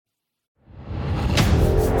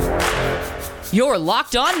You're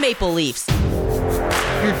Locked On Maple Leafs,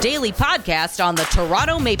 your daily podcast on the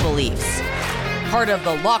Toronto Maple Leafs. Part of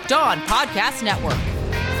the Locked On Podcast Network,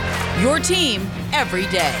 your team every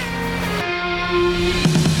day.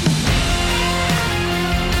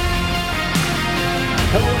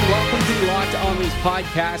 Hello and welcome to the Locked On Leafs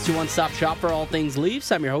podcast, your one-stop shop for all things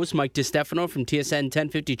Leafs. I'm your host, Mike DiStefano from TSN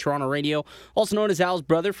 1050 Toronto Radio, also known as Al's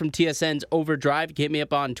brother from TSN's Overdrive. You can hit me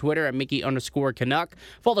up on Twitter at Mickey_Canuck.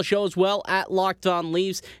 Follow the show as well at Locked On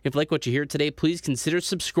Leafs. If you like what you hear today, please consider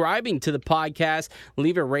subscribing to the podcast.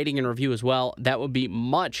 Leave a rating and review as well. That would be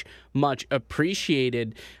much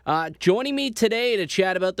appreciated. Joining me today to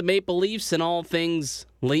chat about the Maple Leafs and all things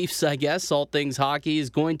Leafs, I guess, all things hockey,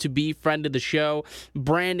 is going to be friend of the show,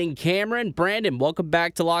 Brandon Cameron. Brandon, welcome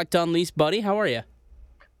back to Locked On Leafs, buddy. How are you?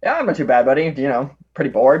 Yeah, I'm not too bad, buddy. You know,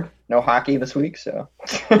 pretty bored. No hockey this week, so.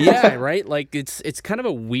 Yeah, right? Like, it's kind of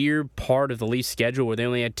a weird part of the Leafs schedule where they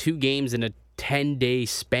only had 2 games in a 10-day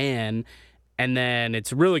span, and then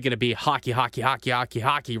it's really going to be hockey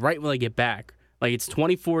right when they get back. Like, it's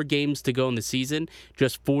 24 games to go in the season,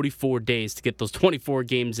 just 44 days to get those 24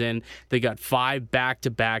 games in. They got 5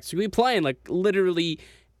 back-to-backs. So you'll be playing, like, literally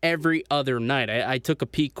every other night. I took a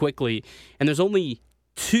peek quickly, and there's only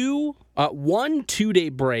one 2-day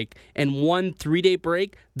break and one 3-day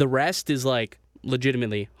break. The rest is, like,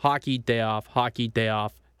 legitimately hockey, day off, hockey, day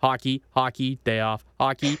off, hockey, day off,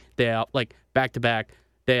 hockey, day off, like, back-to-back.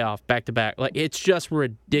 Day off, back-to-back. Like, it's just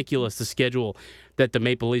ridiculous, the schedule that the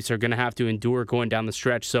Maple Leafs are going to have to endure going down the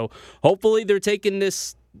stretch. So hopefully they're taking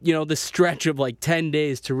this, this stretch of like 10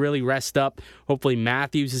 days to really rest up. Hopefully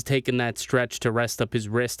Matthews is taking that stretch to rest up his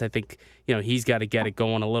wrist. I think, he's got to get it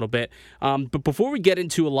going a little bit. But before we get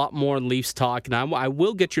into a lot more Leafs talk, and I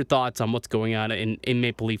will get your thoughts on what's going on in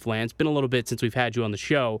Maple Leaf land. It's been a little bit since we've had you on the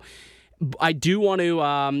show. I do want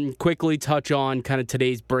to quickly touch on kind of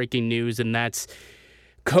today's breaking news, and that's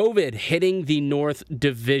COVID hitting the North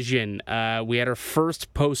Division. We had our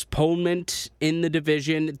first postponement in the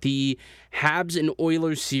division. The Habs and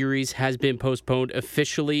Oilers series has been postponed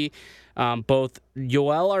officially. Both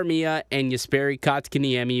Yoel Armia and Jesperi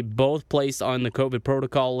Kotkaniemi both placed on the COVID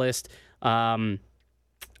protocol list. And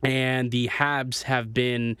the Habs have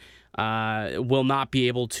been will not be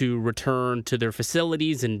able to return to their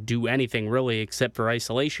facilities and do anything really except for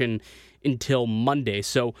isolation until Monday.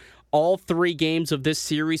 So all 3 games of this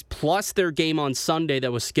series, plus their game on Sunday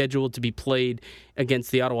that was scheduled to be played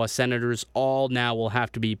against the Ottawa Senators, all now will have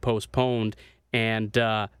to be postponed. And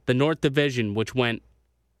the North Division, which went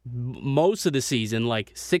most of the season,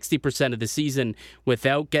 like 60% of the season,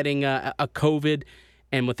 without getting a COVID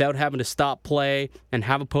and without having to stop play and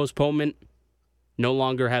have a postponement, no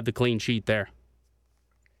longer have the clean sheet there.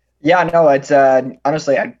 Yeah, no, it's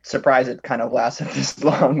honestly, I'm surprised it kind of lasted this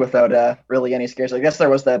long without really any scares. I guess there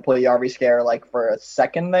was the Puljujarvi scare like for a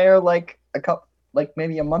second there, like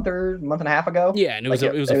maybe a month and a half ago. Yeah, and it was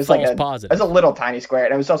a false like positive. It was a little tiny square,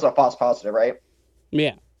 and it was also a false positive, right?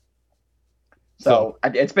 Yeah. So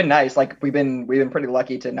it's been nice. Like we've been pretty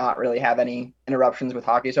lucky to not really have any interruptions with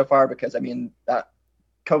hockey so far, because I mean,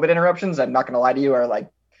 COVID interruptions, I'm not going to lie to you, are like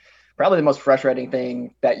probably the most frustrating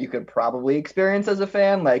thing that you could probably experience as a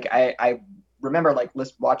fan. Like I remember like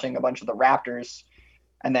watching a bunch of the Raptors,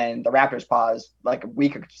 and then the Raptors paused like a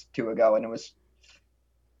week or 2 ago, and it was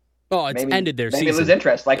ended their season. Maybe lose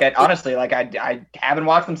interest. Like honestly, like I haven't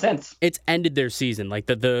watched them since. It's ended their season. Like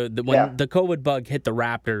when the COVID bug hit the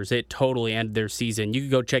Raptors, it totally ended their season. You can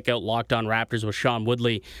go check out Locked On Raptors with Sean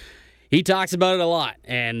Woodley. He talks about it a lot,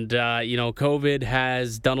 and COVID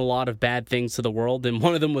has done a lot of bad things to the world, and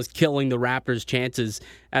one of them was killing the Raptors' chances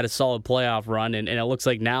at a solid playoff run, and it looks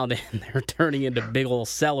like now they're turning into big old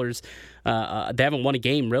sellers. They haven't won a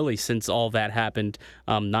game, really, since all that happened,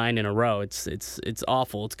 9 in a row. It's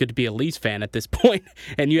awful. It's good to be a Leafs fan at this point,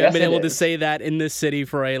 and you haven't been able to say that in this city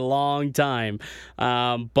for a long time.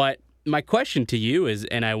 But my question to you is,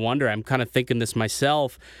 and I wonder, I'm kind of thinking this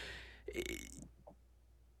myself,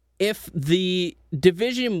 if the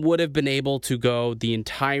division would have been able to go the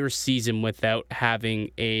entire season without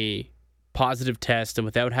having a positive test and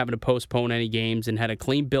without having to postpone any games and had a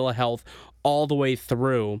clean bill of health all the way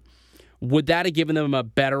through, would that have given them a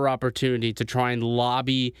better opportunity to try and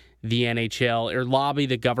lobby the NHL or lobby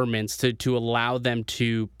the governments to allow them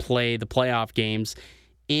to play the playoff games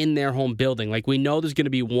in their home building? Like, we know there's going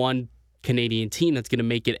to be one Canadian team that's going to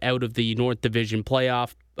make it out of the North Division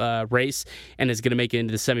playoff race and is going to make it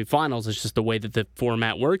into the semifinals. It's just the way that the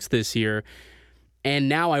format works this year. And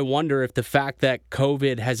now I wonder if the fact that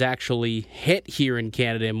COVID has actually hit here in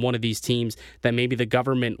Canada in one of these teams, that maybe the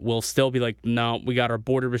government will still be like, no, we got our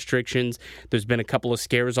border restrictions. There's been a couple of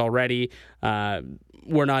scares already.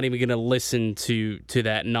 We're not even going to listen to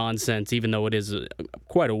that nonsense, even though it is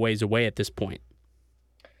quite a ways away at this point.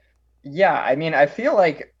 Yeah, I mean, I feel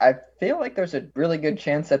like there's a really good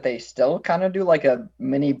chance that they still kind of do like a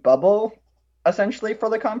mini bubble, essentially, for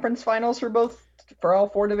the conference finals for all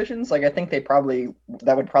four divisions. Like, I think that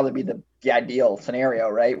would probably be the ideal scenario,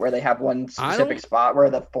 right? Where they have one specific spot where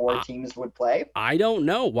the four teams would play. I don't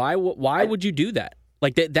know. Why would you do that?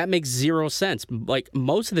 Like, that makes zero sense. Like,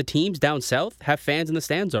 most of the teams down south have fans in the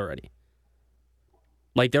stands already.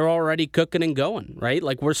 Like, they're already cooking and going, right?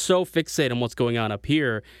 Like, we're so fixated on what's going on up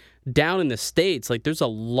here. Down in the States, like, there's a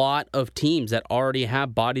lot of teams that already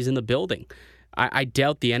have bodies in the building. I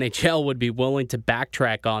doubt the NHL would be willing to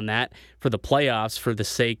backtrack on that for the playoffs for the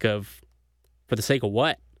sake of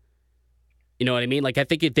what? You know what I mean? Like, I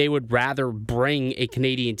think if they would rather bring a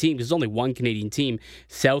Canadian team, because there's only one Canadian team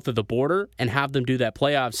south of the border, and have them do that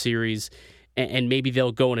playoff series, and maybe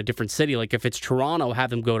they'll go in a different city. Like, if it's Toronto, have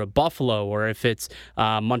them go to Buffalo, or if it's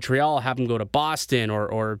Montreal, have them go to Boston,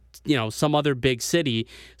 or some other big city,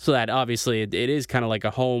 so that obviously it is kind of like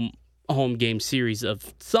a home game series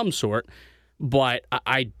of some sort. But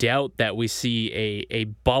I doubt that we see a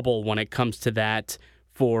bubble when it comes to that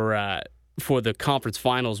for the conference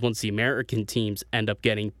finals once the American teams end up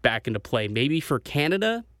getting back into play. Maybe for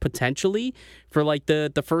Canada, potentially, for like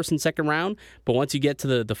the first and second round. But once you get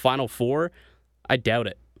to the Final Four, I doubt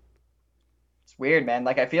it. It's weird, man.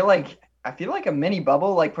 Like, I feel like a mini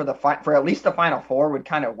bubble, like for at least the Final Four, would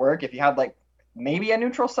kind of work if you had like maybe a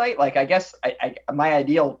neutral site. Like, I guess my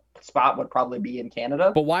ideal spot would probably be in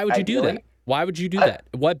Canada. But why would you do that? Why would you do that?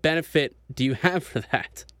 What benefit do you have for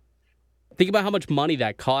that? Think about how much money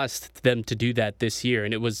that cost them to do that this year,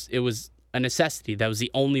 and it was a necessity. That was the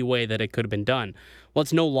only way that it could have been done. Well,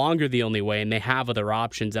 it's no longer the only way, and they have other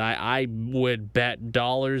options, and I would bet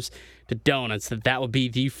dollars to donuts that would be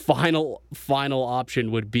the final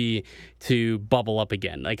option, would be to bubble up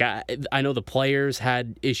again. Like, I know the players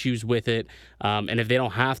had issues with it, and if they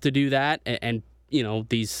don't have to do that, and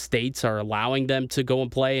these states are allowing them to go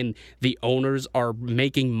and play, and the owners are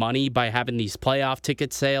making money by having these playoff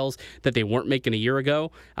ticket sales that they weren't making a year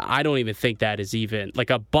ago. I don't even think that is even, like,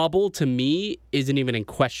 a bubble to me isn't even in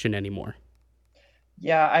question anymore.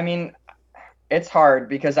 Yeah, I mean, it's hard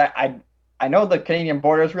because I know the Canadian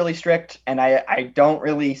border is really strict, and I don't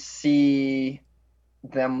really see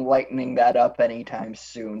them lightening that up anytime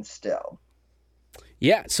soon still.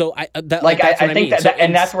 Yeah, so I think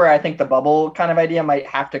that's where I think the bubble kind of idea might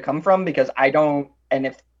have to come from, because and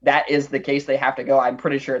if that is the case, they have to go. I'm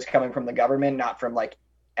pretty sure it's coming from the government, not from like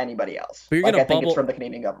anybody else. I think it's from the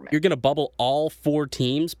Canadian government. You're going to bubble all four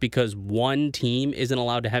teams because one team isn't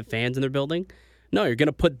allowed to have fans in their building? No, you're going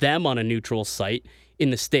to put them on a neutral site in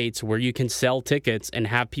the States where you can sell tickets and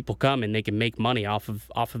have people come and they can make money off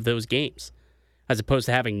of those games, as opposed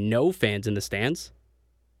to having no fans in the stands.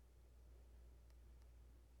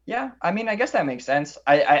 Yeah, I mean, I guess that makes sense.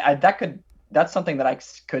 That's something that I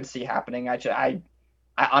could see happening. I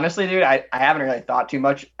honestly, dude, I haven't really thought too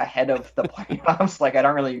much ahead of the playoffs. Like, I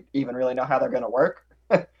don't really know how they're going to work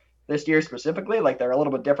this year specifically. Like, they're a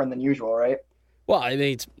little bit different than usual, right? Well, I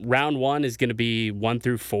mean, round one is going to be 1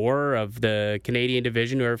 through 4 of the Canadian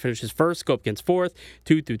division. Whoever finishes first, go up against fourth.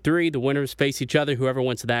 2 through 3, the winners face each other. Whoever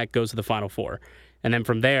wins that goes to the Final Four. And then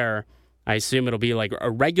from there, I assume it'll be like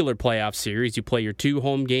a regular playoff series. You play your 2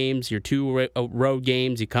 home games, your 2 road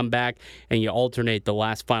games, you come back, and you alternate the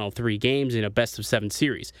last final 3 games in a best-of-7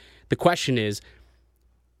 series. The question is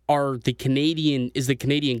the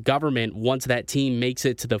Canadian government, once that team makes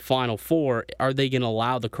it to the Final Four, are they going to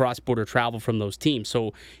allow the cross-border travel from those teams?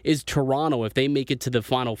 So is Toronto, if they make it to the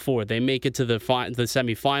Final Four, they make it to the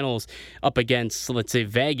semifinals up against, let's say,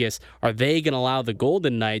 Vegas, are they going to allow the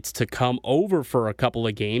Golden Knights to come over for a couple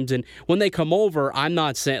of games? And when they come over, I'm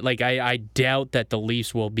not saying, like, I doubt that the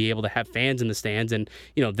Leafs will be able to have fans in the stands, and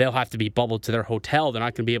they'll have to be bubbled to their hotel. They're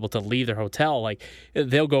not going to be able to leave their hotel. Like,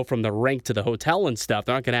 they'll go from the rink to the hotel and stuff.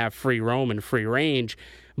 They're not going to have free roam and free range.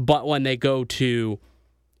 But when they go to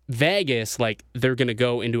Vegas, like, they're going to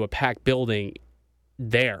go into a packed building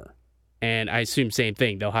there. And I assume same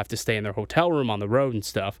thing. They'll have to stay in their hotel room on the road and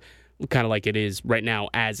stuff, kind of like it is right now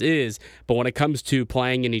as is. But when it comes to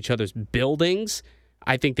playing in each other's buildings,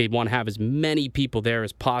 I think they want to have as many people there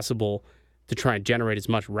as possible to try and generate as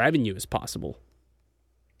much revenue as possible.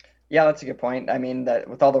 Yeah, that's a good point. I mean, that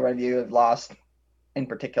with all the revenue they've lost, in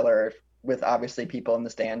particular, with obviously people in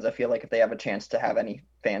the stands, I feel like if they have a chance to have any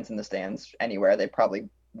fans in the stands anywhere, they probably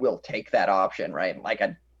will take that option, right? Like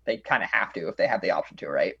they kind of have to if they have the option to,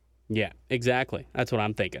 right? Yeah, exactly. That's what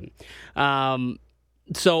I'm thinking.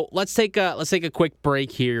 So let's take a quick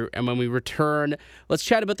break here, and when we return, let's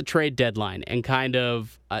chat about the trade deadline and kind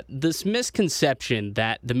of this misconception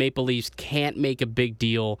that the Maple Leafs can't make a big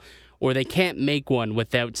deal or they can't make one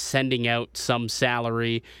without sending out some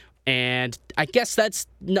salary. And I guess that's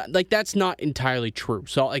not entirely true.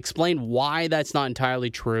 So I'll explain why that's not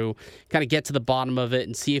entirely true, kind of get to the bottom of it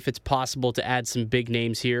and see if it's possible to add some big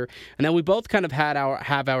names here. And then we both kind of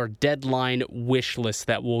have our deadline wish list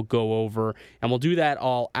that we'll go over, and we'll do that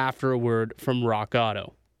all after a word from Rock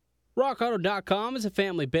Auto. RockAuto.com is a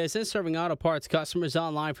family business serving auto parts customers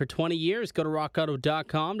online for 20 years. Go to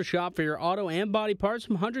RockAuto.com to shop for your auto and body parts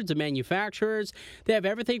from hundreds of manufacturers. They have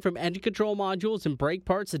everything from engine control modules and brake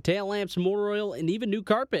parts to tail lamps, motor oil, and even new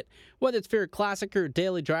carpet. Whether it's for your classic or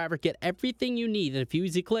daily driver, get everything you need in a few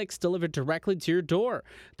easy clicks delivered directly to your door.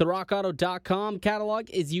 The RockAuto.com catalog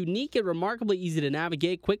is unique and remarkably easy to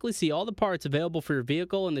navigate. Quickly see all the parts available for your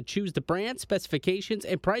vehicle and then choose the brand, specifications,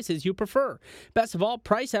 and prices you prefer. Best of all,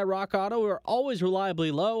 price at Rock Auto are always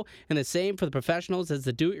reliably low, and the same for the professionals as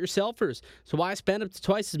the do-it-yourselfers. So why spend up to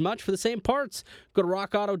twice as much for the same parts? Go to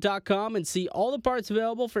rockauto.com and see all the parts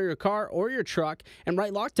available for your car or your truck, and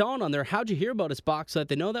write Locked On their How'd You Hear About Us box so that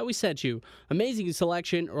they know that we sent you. Amazing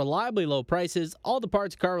selection, reliably low prices, all the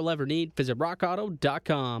parts a car will ever need. Visit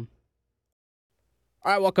rockauto.com.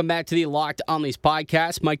 All right, welcome back to the Locked On Leafs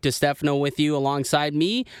podcast. Mike DiStefano with you alongside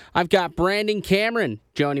me. I've got Brandon Cameron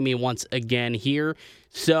joining me once again here.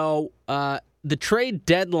 So the trade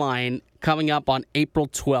deadline coming up on April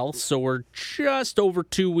 12th, so we're just over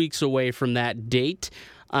 2 weeks away from that date.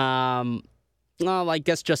 Well, I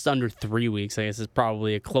guess just under 3 weeks. I guess is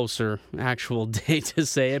probably a closer actual date to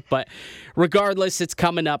say it. But regardless, it's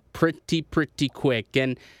coming up pretty quick.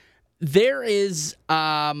 And there is,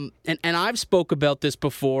 and I've spoke about this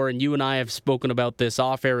before, and you and I have spoken about this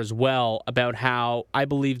off air as well, about how I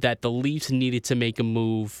believe that the Leafs needed to make a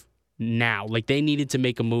move now. Like, they needed to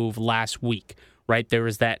make a move last week, right? There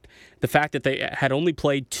was the fact that they had only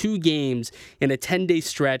played 2 games in a 10-day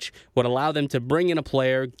stretch would allow them to bring in a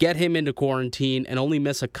player, get him into quarantine, and only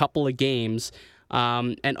miss a couple of games.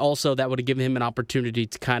 And also that would have given him an opportunity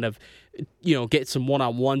to kind of, get some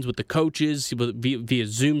one-on-ones with the coaches via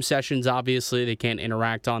Zoom sessions. Obviously, they can't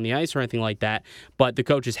interact on the ice or anything like that. But the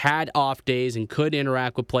coaches had off days and could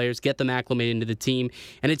interact with players, get them acclimated into the team.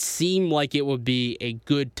 And it seemed like it would be a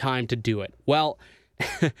good time to do it. Well,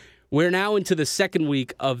 we're now into the second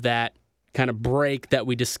week of that kind of break that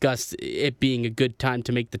we discussed it being a good time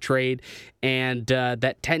to make the trade. And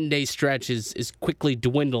that 10-day stretch is quickly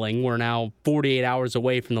dwindling. We're now 48 hours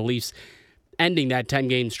away from the Leafs ending that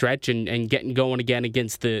 10-game stretch and getting going again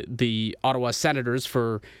against the Ottawa Senators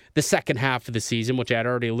for the second half of the season, which I had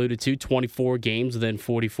already alluded to, 24 games within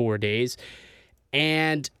 44 days.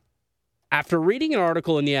 And after reading an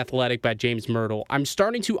article in The Athletic by James Myrtle, I'm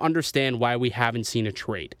starting to understand why we haven't seen a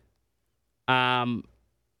trade.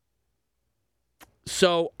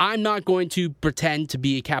 So I'm not going to pretend to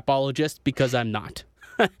be a capologist because I'm not.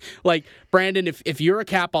 Like, Brandon, if you're a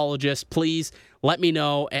capologist, please let me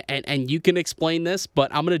know and you can explain this,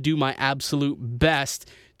 but I'm going to do my absolute best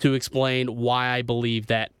to explain why I believe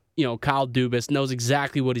that, Kyle Dubas knows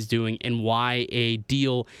exactly what he's doing and why a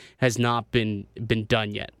deal has not been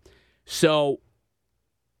done yet. So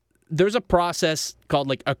there's a process called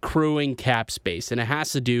like accruing cap space, and it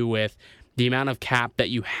has to do with the amount of cap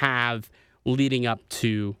that you have leading up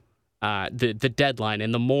to the deadline.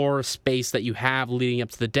 And the more space that you have leading up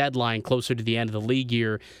to the deadline, closer to the end of the league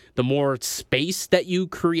year, the more space that you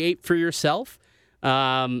create for yourself.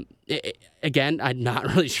 Again, I'm not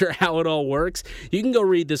really sure how it all works. You can go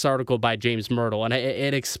read this article by James Myrtle, and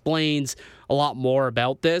it explains a lot more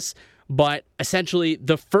about this. But essentially,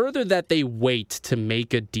 the further that they wait to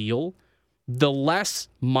make a deal, the less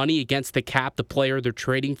money against the cap the player they're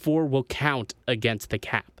trading for will count against the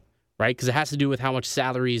cap. Right? Because it has to do with how much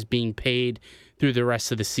salary is being paid through the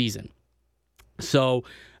rest of the season. So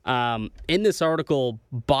in this article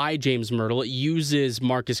by James Myrtle, it uses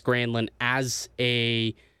Marcus Granlund as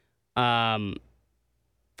an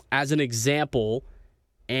example.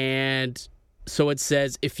 And so it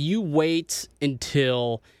says, if you wait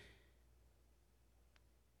until...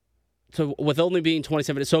 So with only being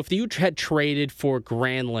 27... So if you had traded for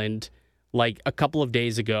Granlund like a couple of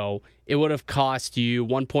days ago, it would have cost you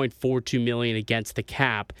 $1.42 million against the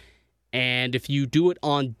cap. And if you do it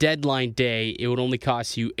on deadline day, it would only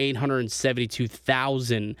cost you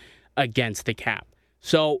 $872,000 against the cap.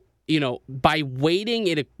 So by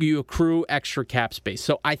waiting, you accrue extra cap space.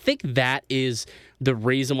 So I think that is the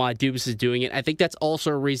reason why Dubas is doing it. I think that's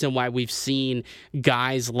also a reason why we've seen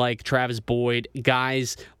guys like Travis Boyd,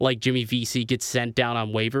 guys like Jimmy Vesey get sent down on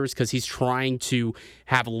waivers, because he's trying to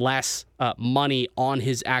have less money on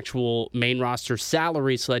his actual main roster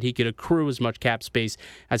salary so that he could accrue as much cap space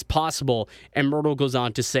as possible. And Myrtle goes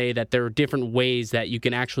on to say that there are different ways that you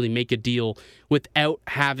can actually make a deal without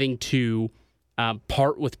having to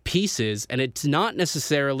part with pieces, and it's not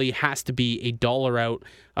necessarily has to be a dollar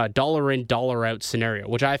in, dollar out scenario,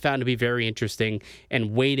 which I found to be very interesting.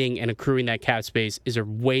 And waiting and accruing that cap space is a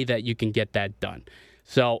way that you can get that done.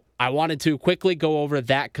 So I wanted to quickly go over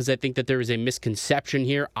that because I think that there is a misconception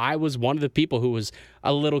here. I was one of the people who was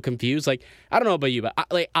a little confused. Like, I don't know about you, but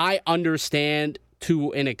I understand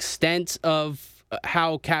to an extent of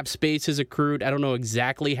how cap space is accrued. I don't know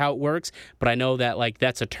exactly how it works, but I know that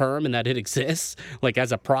that's a term and that it exists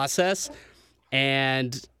as a process.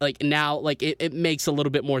 And now it makes a little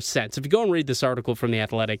bit more sense. If you go and read this article from The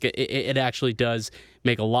Athletic, it actually does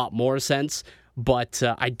make a lot more sense. But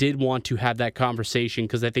I did want to have that conversation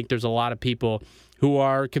because I think there's a lot of people who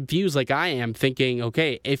are confused like I am, thinking,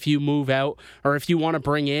 okay, if you move out or if you want to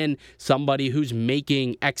bring in somebody who's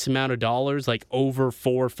making X amount of dollars, like over $4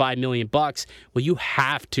 or $5 million, well, you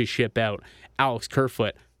have to ship out Alex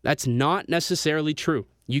Kerfoot. That's not necessarily true.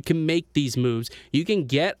 You can make these moves. You can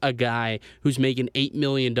get a guy who's making $8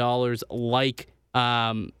 million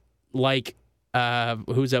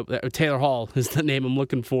who's Taylor Hall is the name I'm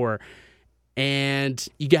looking for. And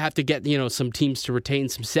you have to get, some teams to retain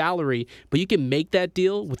some salary, but you can make that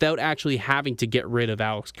deal without actually having to get rid of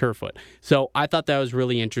Alex Kerfoot. So I thought that was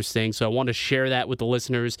really interesting. So I want to share that with the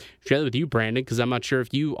listeners, share that with you, Brandon, because I'm not sure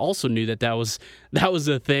if you also knew that was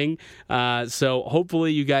a thing. So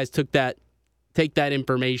hopefully you guys take that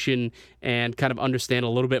information and kind of understand a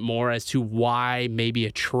little bit more as to why maybe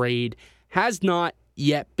a trade has not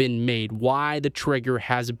yet been made, why the trigger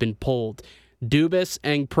hasn't been pulled. Dubas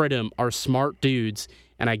and Pridham are smart dudes,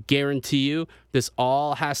 and I guarantee you this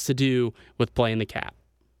all has to do with playing the cap.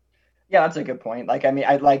 Yeah, that's a good point.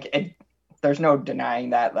 There's no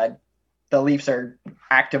denying that the Leafs are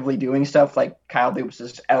actively doing stuff. Like Kyle Dubas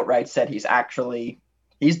has outright said he's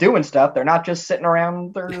doing stuff. They're not just sitting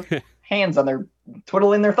around their hands on their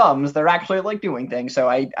twiddling their thumbs. They're actually doing things. So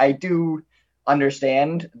I do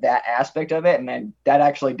understand that aspect of it, and then that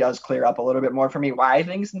actually does clear up a little bit more for me why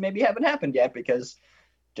things maybe haven't happened yet, because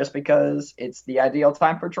it's the ideal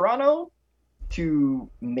time for Toronto to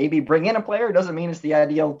maybe bring in a player doesn't mean it's the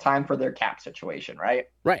ideal time for their cap situation, right?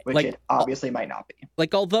 Right. Which it obviously might not be.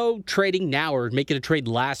 Although trading now or making a trade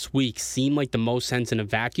last week seemed like the most sense in a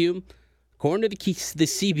vacuum, according to the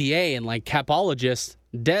CBA and capologists,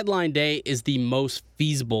 deadline day is the most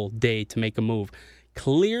feasible day to make a move.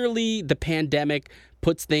 Clearly, the pandemic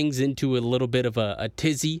puts things into a little bit of a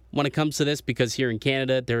tizzy when it comes to this, because here in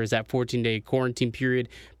Canada, there is that 14-day quarantine period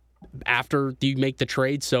after you make the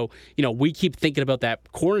trade. So, we keep thinking about that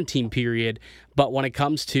quarantine period, but when it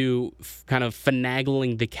comes to kind of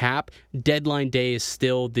finagling the cap, deadline day is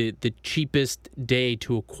still the cheapest day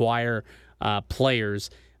to acquire players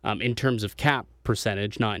in terms of cap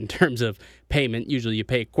percentage, not in terms of payment. Usually you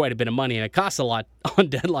pay quite a bit of money and it costs a lot on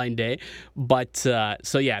deadline day. But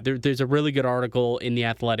there's a really good article in The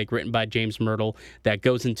Athletic written by James Myrtle that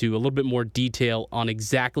goes into a little bit more detail on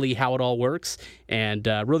exactly how it all works, and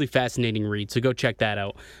really fascinating read. So go check that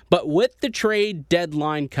out. But with the trade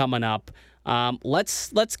deadline coming up,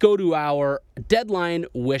 let's go to our deadline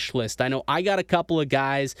wish list. I know I got a couple of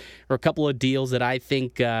guys or a couple of deals that I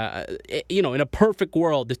think, in a perfect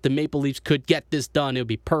world, if the Maple Leafs could get this done, it would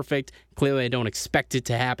be perfect. Clearly, I don't expect it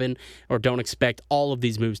to happen or don't expect all of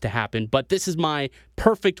these moves to happen, but this is my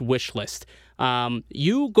perfect wish list.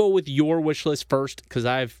 You go with your wish list first, because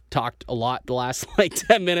I've talked a lot the last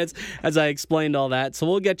 10 minutes as I explained all that. So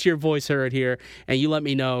we'll get your voice heard here, and you let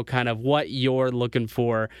me know kind of what you're looking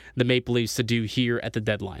for the Maple Leafs to do here at the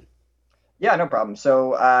deadline. Yeah, no problem.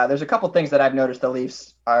 So there's a couple things that I've noticed the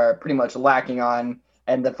Leafs are pretty much lacking on,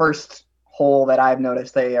 and the first hole that I've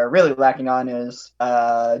noticed they are really lacking on is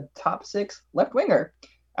top six left winger.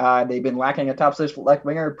 They've been lacking a top six left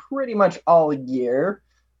winger pretty much all year.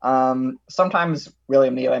 Sometimes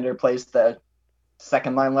William Nylander plays the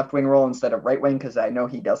second line left wing role instead of right wing, because I know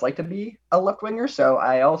he does like to be a left winger. So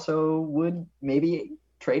I also would maybe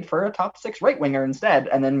trade for a top six right winger instead,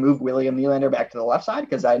 and then move William Nylander back to the left side,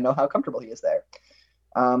 because I know how comfortable he is there.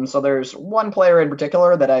 So there's one player in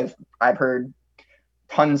particular that I've heard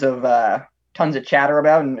tons of chatter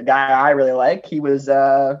about, and a guy I really like. He was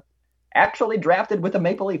actually drafted with a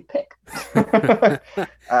Maple Leaf pick.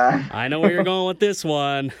 I know where you're going with this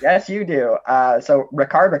one. Yes, you do. So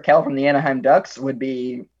Rickard Rakell from the Anaheim Ducks would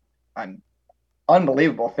be an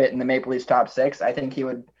unbelievable fit in the Maple Leafs top 6. I think he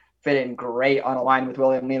would fit in great on a line with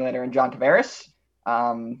William Nylander and John Tavares.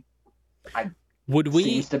 Would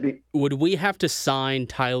we have to sign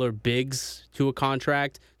Tyler Biggs to a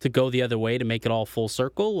contract to go the other way to make it all full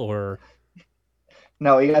circle, or?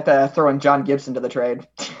 No, you got to throw in John Gibson to the trade.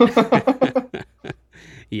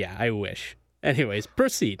 Yeah, I wish. Anyways,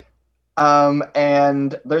 proceed.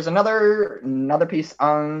 And there's another piece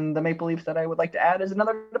on the Maple Leafs that I would like to add is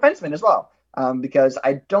another defenseman as well. Because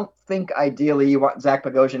I don't think ideally you want Zach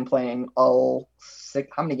Bogosian playing all 6.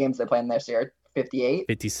 How many games they playing this year? 58?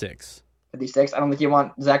 56. 56. I don't think you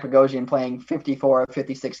want Zach Bogosian playing 54 or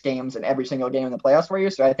 56 games in every single game in the playoffs for you.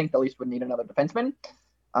 So I think the Leafs would need another defenseman.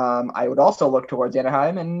 I would also look towards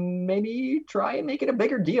Anaheim and maybe try and make it a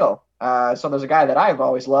bigger deal. So there's a guy that I've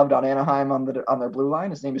always loved on Anaheim on their blue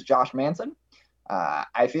line. His name is Josh Manson.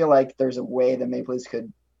 I feel like there's a way the Maple Leafs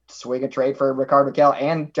could swing a trade for Rickard Rakell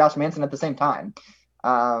and Josh Manson at the same time.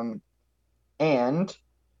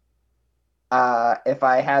 If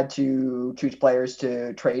I had to choose players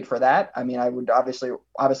to trade for that, I mean, I would obviously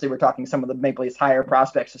we're talking some of the Maple Leafs higher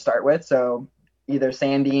prospects to start with. So either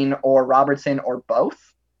Sandin or Robertson or both,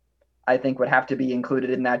 I think would have to be included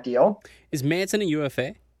in that deal. Is Manson a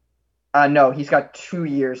UFA? No, he's got 2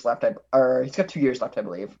 years left. He's got 2 years left, I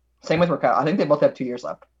believe. Same with Rakell. I think they both have 2 years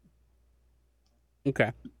left.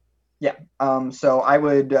 Okay. Yeah. So I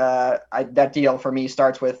would that deal for me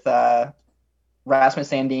starts with Rasmus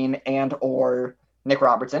Sandin and or Nick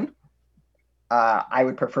Robertson. I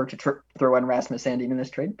would prefer to throw in Rasmus Sandin in this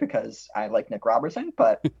trade because I like Nick Robertson,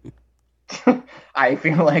 but I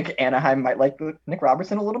feel like Anaheim might like Nick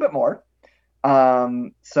Robertson a little bit more.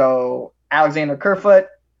 So Alexander Kerfoot,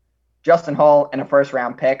 Justin Holl, and a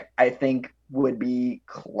first-round pick, I think would be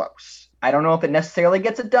close. I don't know if it necessarily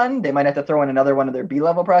gets it done. They might have to throw in another one of their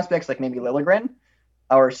B-level prospects, like maybe Liljegren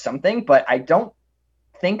or something, but I don't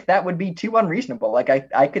think that would be too unreasonable. Like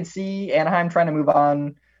I could see Anaheim trying to move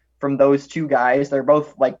on from those two guys. They're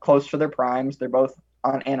both like close to their primes. They're both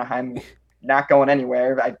on Anaheim, not going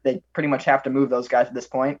anywhere. They pretty much have to move those guys at this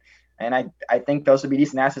point, and I think those would be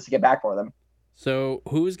decent assets to get back for them. So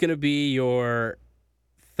who's going to be your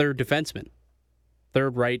third defenseman?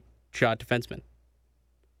 Third right shot defenseman?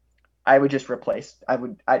 I would just replace.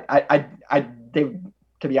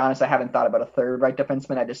 To be honest, I haven't thought about a third right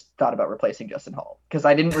defenseman. I just thought about replacing Justin Holl because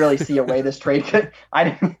I didn't really see a way this trade could.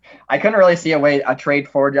 I couldn't really see a way a trade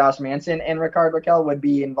for Josh Manson and Rickard Rakell would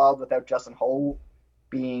be involved without Justin Holl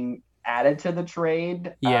being added to the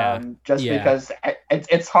trade. Because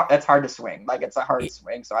it's hard. That's hard to swing. Like it's a hard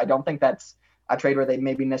swing. So I don't think that's a trade where they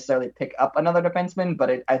maybe necessarily pick up another defenseman,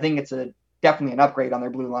 but I think it's definitely an upgrade on their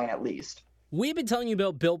blue line at least. We've been telling you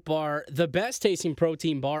about Built Bar, the best tasting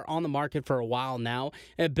protein bar on the market for a while now.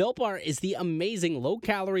 And Built Bar is the amazing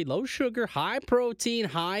low-calorie, low-sugar, high-protein,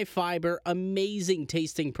 high-fiber, amazing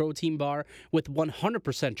tasting protein bar with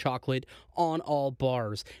 100% chocolate on all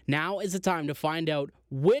bars. Now is the time to find out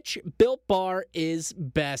which Built Bar is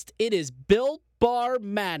best. It is Built Bar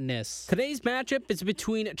Madness. Today's matchup is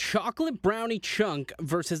between Chocolate Brownie Chunk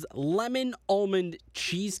versus Lemon Almond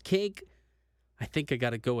Cheesecake. I think I got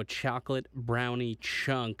to go with Chocolate Brownie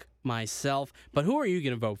Chunk myself. But who are you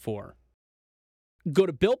going to vote for? Go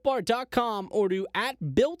to BuiltBar.com or do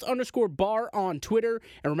 @Built_bar on Twitter.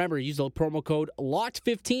 And remember, use the promo code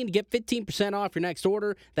LOCKED15 to get 15% off your next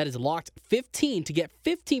order. That is LOCKED15 to get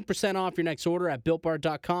 15% off your next order at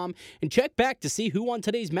BuiltBar.com. And check back to see who won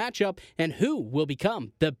today's matchup and who will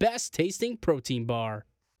become the best tasting protein bar.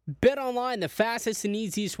 BetOnline, the fastest and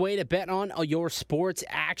easiest way to bet on your sports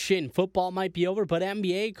action. Football might be over, but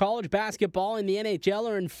NBA, college basketball, and the NHL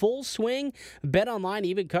are in full swing. BetOnline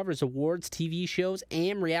even covers awards, TV shows,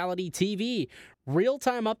 and reality TV.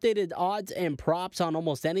 Real-time updated odds and props on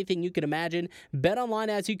almost anything you can imagine. BetOnline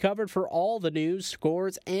has you covered for all the news,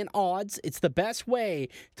 scores, and odds. It's the best way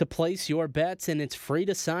to place your bets, and it's free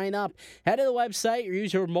to sign up. Head to the website or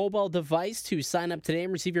use your mobile device to sign up today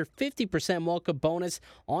and receive your 50% welcome bonus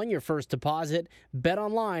on your first deposit.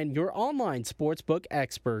 BetOnline, your online sportsbook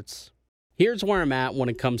experts. Here's where I'm at when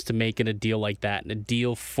it comes to making a deal like that, and a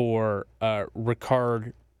deal for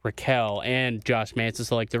Rickard Rakell and Josh Manson.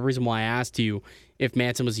 So, like, the reason why I asked you if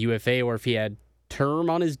Manson was UFA or if he had term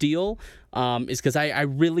on his deal is because I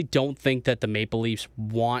really don't think that the Maple Leafs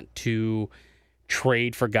want to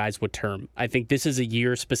trade for guys with term. I think this is a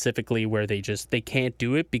year specifically where they can't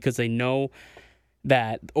do it because they know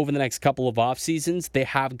that over the next couple of off seasons, they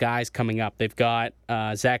have guys coming up. They've got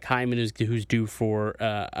Zach Hyman, who's due for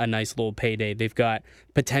a nice little payday. They've got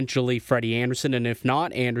potentially Freddie Anderson, and if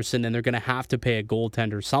not Anderson, then they're going to have to pay a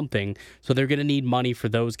goaltender or something. So they're going to need money for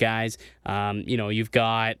those guys. You've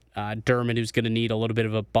got Dermott, who's going to need a little bit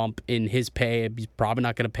of a bump in his pay. He's probably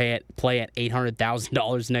not going to play at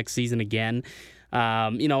 $800,000 next season again.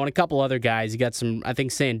 And a couple other guys. You got some. I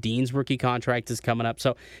think Sandin's rookie contract is coming up.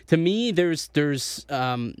 So to me, there's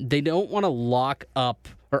they don't want to lock up,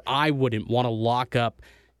 or I wouldn't want to lock up,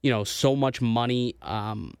 so much money,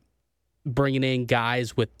 bringing in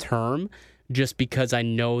guys with term, just because I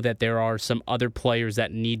know that there are some other players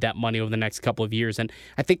that need that money over the next couple of years. And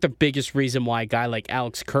I think the biggest reason why a guy like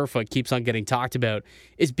Alex Kerfoot keeps on getting talked about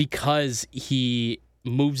is because he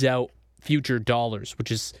moves out future dollars,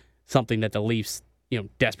 which is something that the Leafs,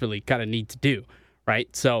 desperately kind of need to do,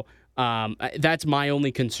 right? So that's my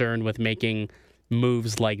only concern with making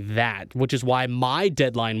moves like that, which is why my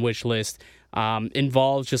deadline wish list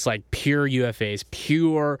involves just like pure UFAs,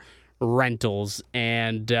 pure rentals,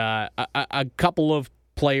 and a couple of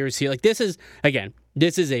players here. Like this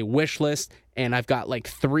is a wish list, and I've got like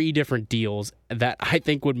 3 different deals that I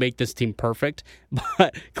think would make this team perfect,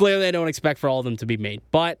 but clearly I don't expect for all of them to be made.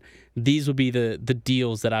 But these would be the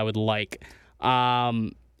deals that I would like.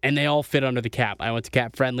 And they all fit under the cap. I went to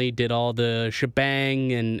Cap Friendly, did all the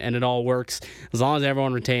shebang, and it all works as long as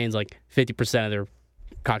everyone retains like 50% of their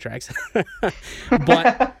contracts.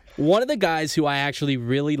 But one of the guys who I actually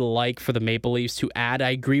really like for the Maple Leafs to add,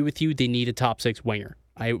 I agree with you, they need a top 6 winger.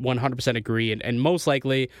 I 100% agree, and most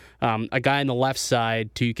likely a guy on the left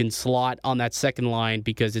side who can slot on that second line,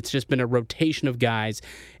 because it's just been a rotation of guys,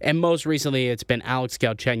 and most recently it's been Alex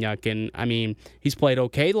Galchenyuk, and I mean, he's played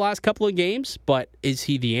okay the last couple of games, but is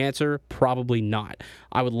he the answer? Probably not.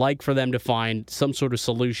 I would like for them to find some sort of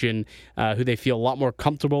solution who they feel a lot more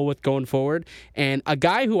comfortable with going forward, and a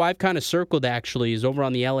guy who I've kind of circled actually is over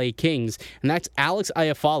on the LA Kings, and that's Alex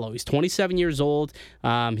Iafallo. He's 27 years old.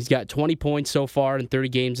 He's got 20 points so far in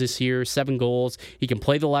 30 games this year, 7 goals. He can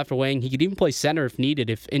play the left wing. He could even play center if needed.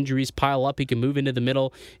 If injuries pile up, he can move into the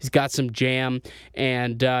middle. He's got some jam,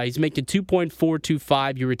 and he's making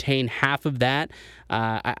 $2.425. You retain half of that.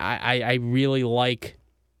 I really like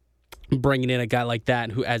bringing in a guy like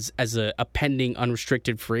that who as a pending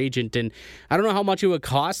unrestricted free agent. And I don't know how much it would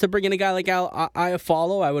cost to bring in a guy like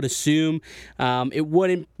Iafallo. I would assume it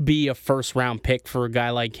wouldn't be a first-round pick for a guy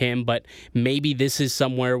like him, but maybe this is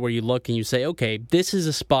somewhere where you look and you say, okay, this is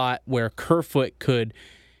a spot where Kerfoot could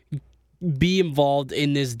be involved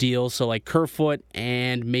in this deal. So like Kerfoot,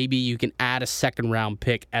 and maybe you can add a second-round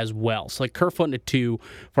pick as well. So like Kerfoot and a 2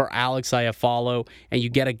 for Alex Iafallo, and you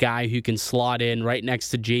get a guy who can slot in right next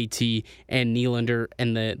to JT and Nylander,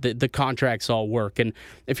 and the contracts all work. And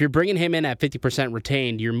if you're bringing him in at 50%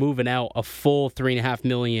 retained, you're moving out a full $3.5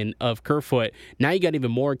 million of Kerfoot. Now you got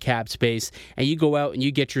even more cap space, and you go out and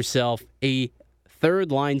you get yourself a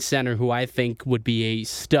third-line center who I think would be a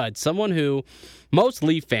stud. Someone who most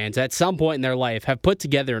Leaf fans at some point in their life have put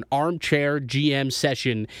together an armchair GM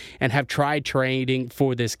session and have tried trading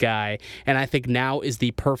for this guy. And I think now is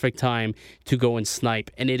the perfect time to go and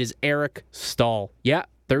snipe. And it is Eric Staal. Yeah,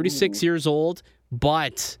 36 years old,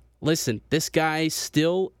 but listen, this guy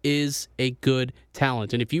still is a good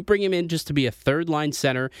talent. And if you bring him in just to be a third-line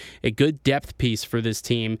center, a good depth piece for this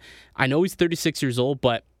team, I know he's 36 years old,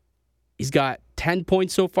 but he's got 10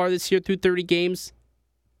 points so far this year through 30 games.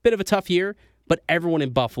 Bit of a tough year, but everyone in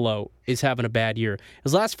Buffalo is having a bad year.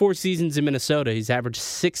 His last 4 seasons in Minnesota, he's averaged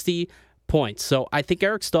 60 points. So I think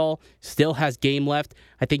Eric Staal still has game left.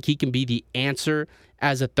 I think he can be the answer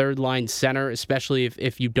as a third-line center, especially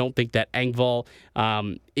if you don't think that Engvall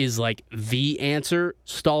is like the answer.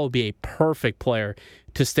 Staal will be a perfect player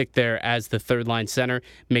to stick there as the third-line center.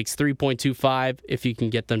 Makes $3.25 if you can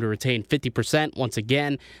get them to retain 50%. Once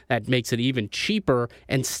again, that makes it even cheaper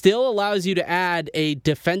and still allows you to add a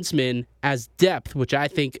defenseman as depth, which I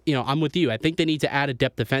think, I'm with you. I think they need to add a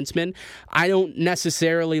depth defenseman. I don't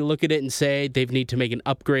necessarily look at it and say they need to make an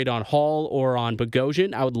upgrade on Hall or on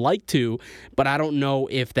Bogosian. I would like to, but I don't know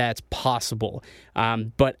if that's possible.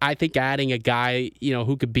 But I think adding a guy,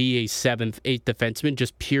 who could be a 7th, 8th defenseman,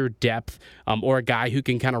 just pure depth, or a guy who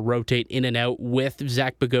can kind of rotate in and out with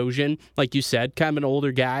Zach Bogosian, like you said, kind of an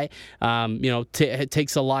older guy,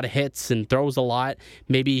 takes a lot of hits and throws a lot.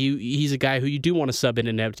 Maybe he's a guy who you do want to sub in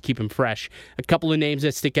and out to keep him fresh. A couple of names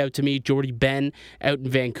that stick out to me: Jordy Ben out in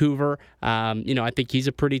Vancouver. I think he's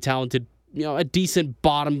a pretty talented, a decent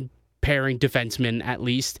bottom pairing defenseman at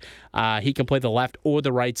least. He can play the left or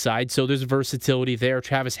the right side, so there's versatility there.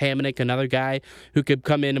 Travis Hamonic, another guy who could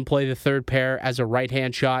come in and play the third pair as a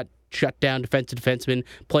right-hand shot. shutdown defenseman,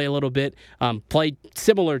 play a little bit, play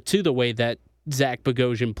similar to the way that Zach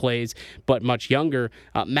Bogosian plays, but much younger.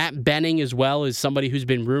 Matt Benning as well is somebody who's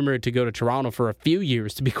been rumored to go to Toronto for a few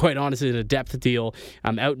years, to be quite honest, in a depth deal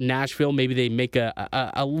out in Nashville. Maybe they make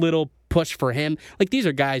a little push for him. Like, these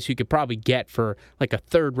are guys who could probably get for like a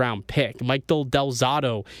third-round pick. Michael Del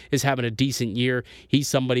Zotto is having a decent year. He's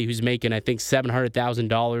somebody who's making, I think,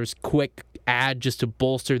 $700,000. Quick add just to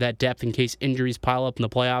bolster that depth in case injuries pile up in the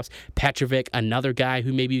playoffs. Petrovic, another guy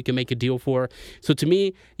who maybe you can make a deal for. So to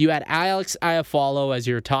me, you add Alex Iafallo as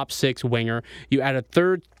your top 6 winger. You add a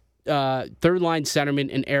third line centerman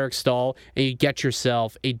in Eric Staal, and you get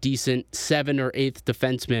yourself a decent 7th or 8th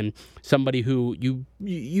defenseman, somebody who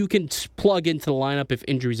you can plug into the lineup if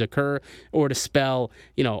injuries occur, or to spell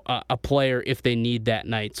a player if they need that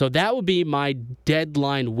night. So that would be my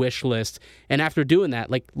deadline wish list. And after doing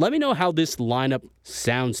that, like, let me know how this lineup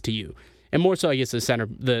sounds to you, and more so, I guess,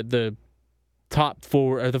 the top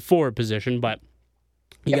 4 or the forward position. But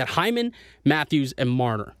you got Hyman, Matthews, and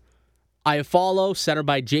Marner. Iafallo, center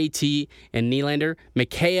by JT and Nylander.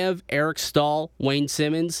 Mikheyev, Eric Staal, Wayne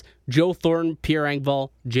Simmons, Joe Thornton, Pierre Engvall,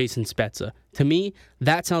 Jason Spezza. To me,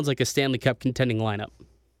 that sounds like a Stanley Cup contending lineup.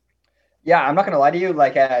 Yeah, I'm not going to lie to you.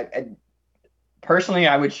 Like, personally,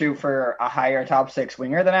 I would shoot for a higher top 6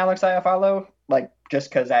 winger than Alex Iafallo. Like,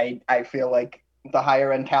 just because I feel like the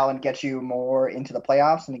higher end talent gets you more into the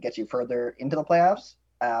playoffs, and it gets you further into the playoffs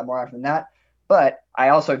more often than not. But I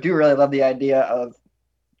also do really love the idea of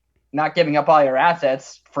not giving up all your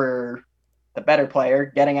assets for the better player,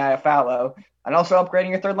 getting Iafallo, and also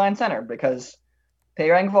upgrading your third line center, because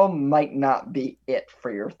Pierre Engvall might not be it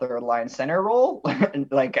for your third line center role.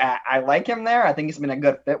 Like, I like him there. I think he's been a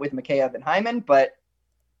good fit with Mikheyev and Hyman, but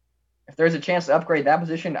if there's a chance to upgrade that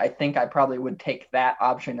position, I think I probably would take that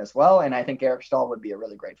option as well. And I think Eric Staal would be a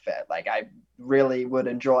really great fit. Like, I really would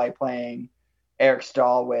enjoy playing Eric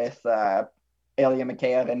Staal with Ilya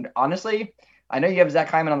Mikheyev. And honestly, I know you have Zach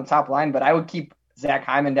Hyman on the top line, but I would keep Zach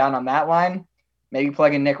Hyman down on that line. Maybe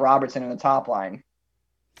plug in Nick Robertson in the top line.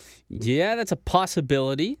 Yeah, that's a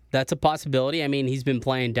possibility. I mean, he's been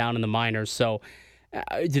playing down in the minors, so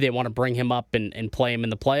do they want to bring him up and play him in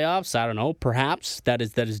the playoffs? I don't know. Perhaps that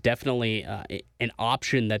is definitely an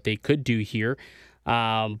option that they could do here.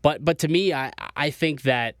 But to me, I think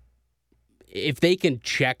that if they can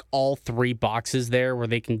check all 3 boxes there, where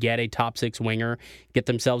they can get a top 6 winger, get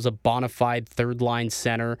themselves a bona fide third line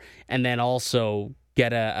center, and then also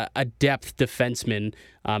get a depth defenseman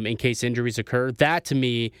in case injuries occur, that to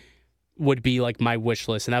me would be like my wish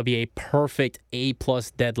list, and that would be a perfect A+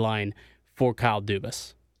 deadline for Kyle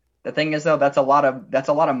Dubas. The thing is, though, that's a lot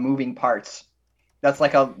of moving parts. That's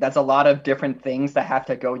a lot of different things that have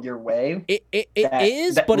to go your way. It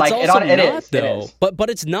is, but it's also not, though. But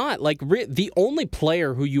it's not. Like, the only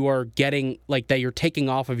player who you are getting, like, that you're taking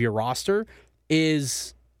off of your roster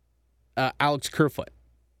is Alex Kerfoot.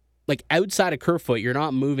 Like, outside of Kerfoot, you're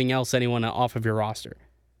not moving anyone off of your roster.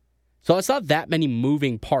 So it's not that many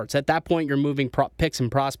moving parts. At that point, you're moving picks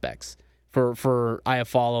and prospects for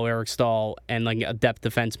Iafallo, Eric Staal, and like a depth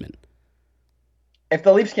defenseman. If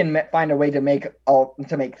the Leafs can find a way to make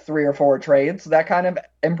 3 or 4 trades that kind of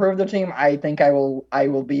improve the team, I think I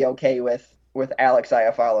will be okay with Alex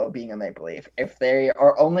Iafallo being a Maple Leaf. If they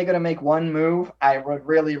are only going to make one move, I would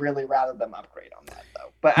really, really rather them upgrade on that,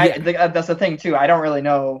 though. But yeah. That's the thing too. I don't really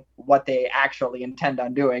know what they actually intend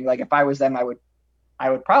on doing. Like, if I was them, I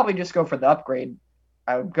would probably just go for the upgrade.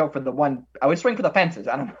 I would go for the one. I would swing for the fences.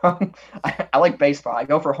 I don't know. I like baseball. I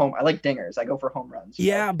like dingers. I go for home runs.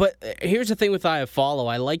 Yeah, but here's the thing with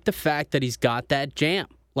Iafallo. I like the fact that he's got that jam.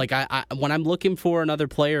 Like, I when I'm looking for another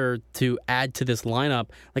player to add to this lineup,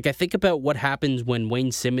 like, I think about what happens when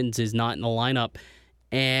Wayne Simmons is not in the lineup.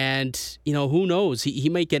 And, who knows? He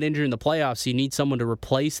might get injured in the playoffs. You need someone to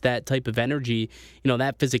replace that type of energy,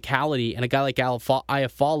 that physicality. And a guy like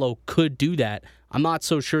Iafallo could do that. I'm not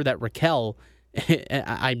so sure that Raquel...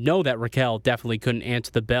 I know that Raquel definitely couldn't answer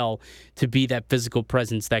the bell to be that physical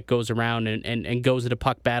presence that goes around and goes into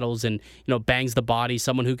puck battles and bangs the body,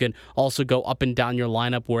 someone who can also go up and down your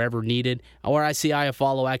lineup wherever needed. Or I see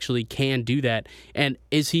Iafallo actually can do that. And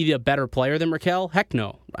is he a better player than Raquel? Heck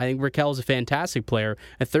no. I think Raquel is a fantastic player,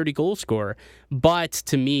 a 30-goal scorer. But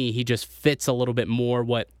to me, he just fits a little bit more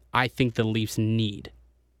what I think the Leafs need.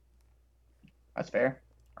 That's fair.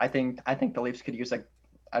 I think the Leafs could use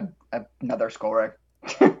another scorer.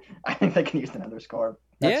 I think they can use another scorer.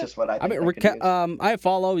 That's just what I think.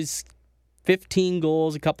 Iafallo is 15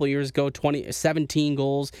 goals a couple of years ago, 17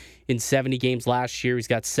 goals in 70 games last year. He's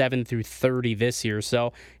got 7 through 30 this year,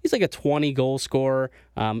 so he's like a 20-goal scorer.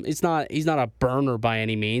 He's not a burner by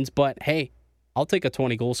any means, but hey, I'll take a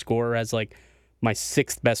 20-goal scorer as like my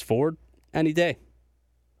 6th best forward any day.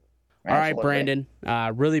 All right, Brandon.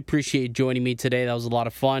 Really appreciate you joining me today. That was a lot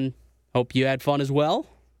of fun. Hope you had fun as well.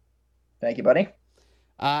 Thank you, buddy.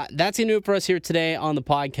 That's going to do it for us here today on the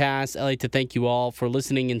podcast. I'd like to thank you all for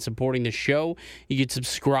listening and supporting the show. You can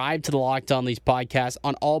subscribe to the Locked On Leafs podcast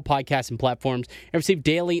on all podcasting platforms and receive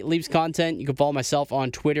daily Leafs content. You can follow myself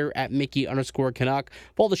on Twitter at Mickey_Canuck.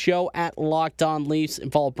 Follow the show at Locked On Leafs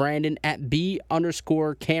and follow Brandon at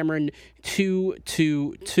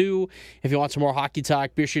B_Cameron222. If you want some more hockey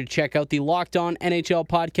talk, be sure to check out the Locked On NHL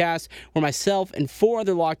podcast, where myself and 4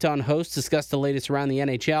 other Locked On hosts discuss the latest around the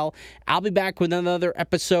NHL. I'll be back with another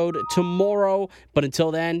episode tomorrow, but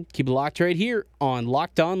until then, keep it locked right here on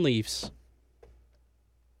Locked On Leafs.